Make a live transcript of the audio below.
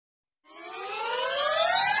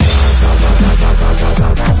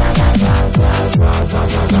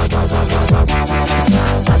In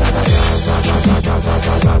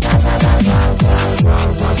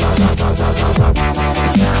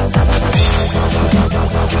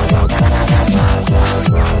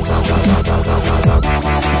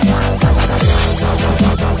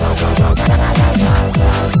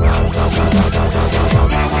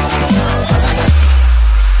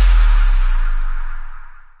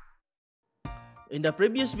the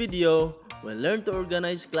previous video, we learned to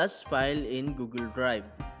organize class file in Google Drive.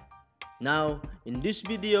 Now, in this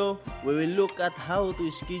video, we will look at how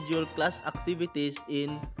to schedule class activities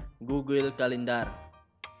in Google Calendar.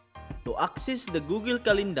 To access the Google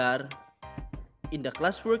Calendar, in the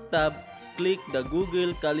Classwork tab, click the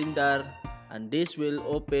Google Calendar and this will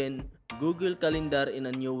open Google Calendar in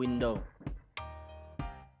a new window.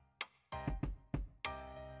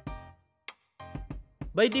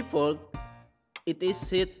 By default, it is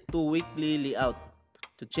set to weekly layout.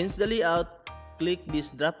 To change the layout, click this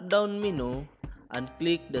drop-down menu and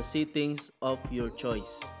click the settings of your choice.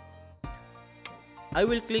 I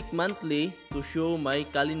will click monthly to show my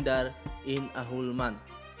calendar in a whole month.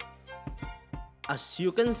 As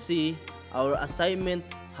you can see, our assignment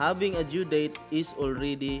having a due date is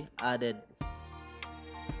already added.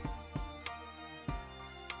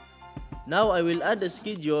 Now I will add a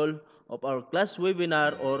schedule of our class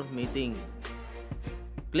webinar or meeting.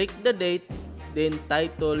 Click the date, then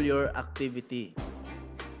title your activity.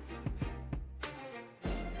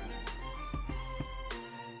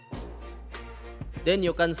 Then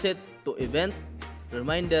you can set to event,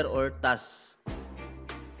 reminder or task.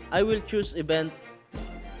 I will choose event.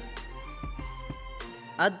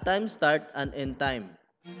 Add time start and end time.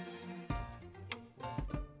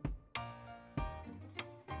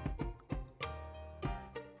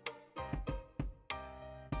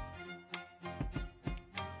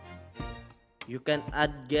 You can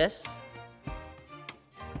add guests,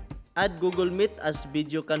 add Google Meet as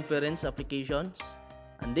video conference applications,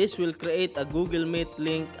 and this will create a Google Meet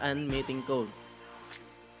link and meeting code.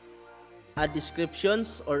 Add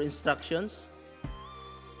descriptions or instructions.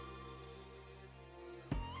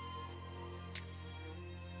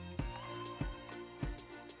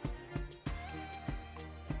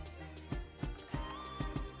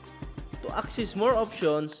 To access more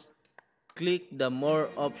options, click the More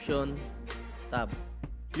Option tab.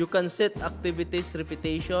 You can set activities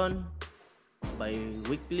repetition by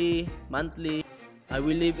weekly, monthly. I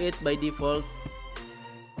will leave it by default.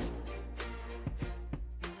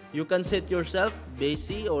 You can set yourself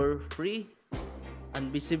busy or free and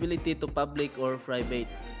visibility to public or private.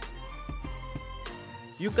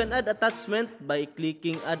 You can add attachment by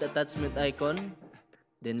clicking add attachment icon,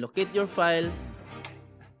 then locate your file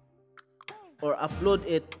or upload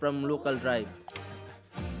it from local drive.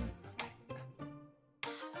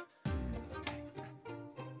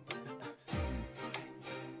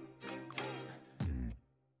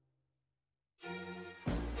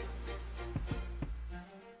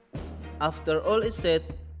 After all is set,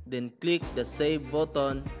 then click the Save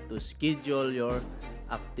button to schedule your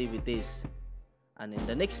activities. And in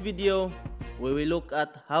the next video, we will look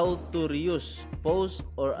at how to reuse post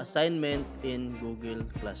or assignment in Google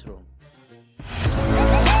Classroom.